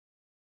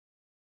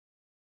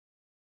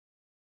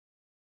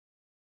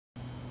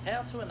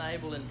How to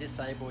enable and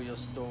disable your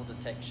stall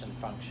detection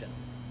function.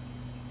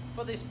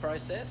 For this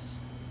process,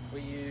 we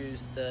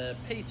use the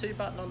P2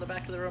 button on the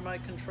back of the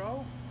remote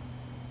control,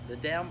 the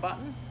down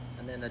button,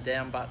 and then the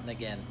down button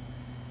again.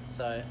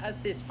 So as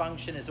this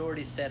function is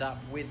already set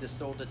up with the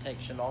stall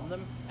detection on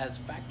them as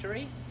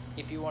factory,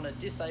 if you want to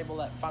disable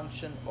that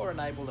function or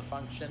enable the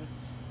function,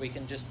 we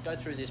can just go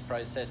through this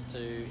process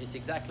it's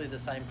exactly the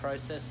same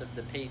process of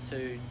the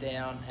P2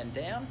 down and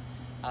down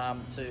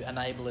to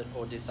enable it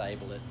or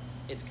disable it.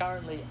 It's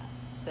currently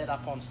set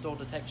up on stall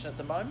detection at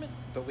the moment,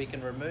 but we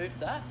can remove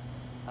that.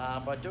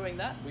 By doing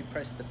that, we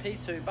press the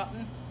P2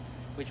 button,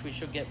 which we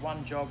should get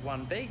 1 jog,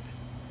 1 beep.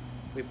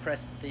 We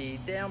press the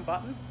down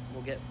button,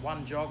 we'll get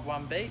 1 jog,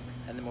 1 beep,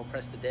 and then we'll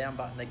press the down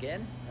button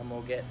again, and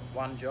we'll get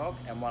 1 jog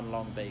and 1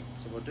 long beep.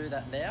 So we'll do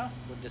that now,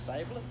 we'll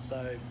disable it.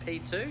 So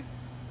P2,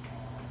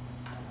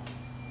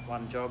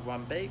 1 jog,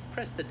 1 beep,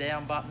 press the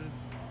down button,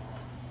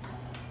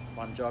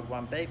 1 jog,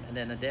 1 beep, and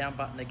then the down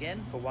button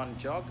again for 1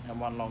 jog and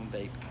 1 long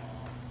beep.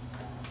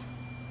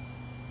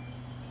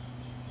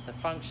 The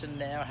function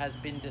now has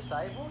been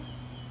disabled.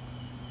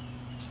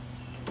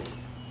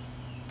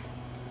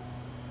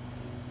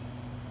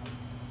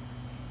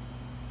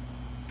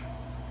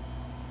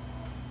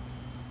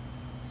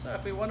 So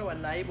if we want to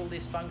enable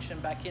this function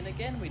back in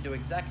again, we do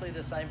exactly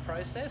the same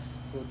process.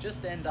 We'll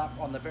just end up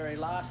on the very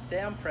last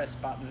down press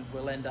button,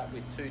 we'll end up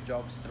with 2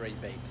 jogs, 3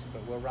 beeps,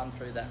 but we'll run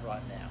through that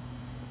right now.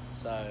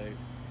 So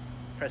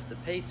press the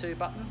P2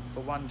 button for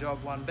 1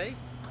 jog, 1 beep.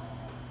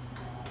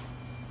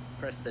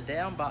 Press the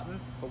down button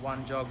for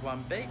 1 jog,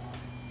 1 beep.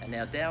 And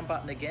now down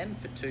button again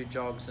for 2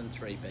 jogs and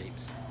 3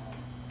 beeps.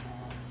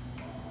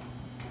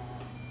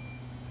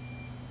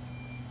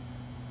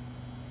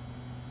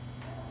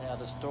 Now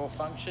the store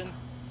function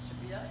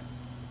should be 8.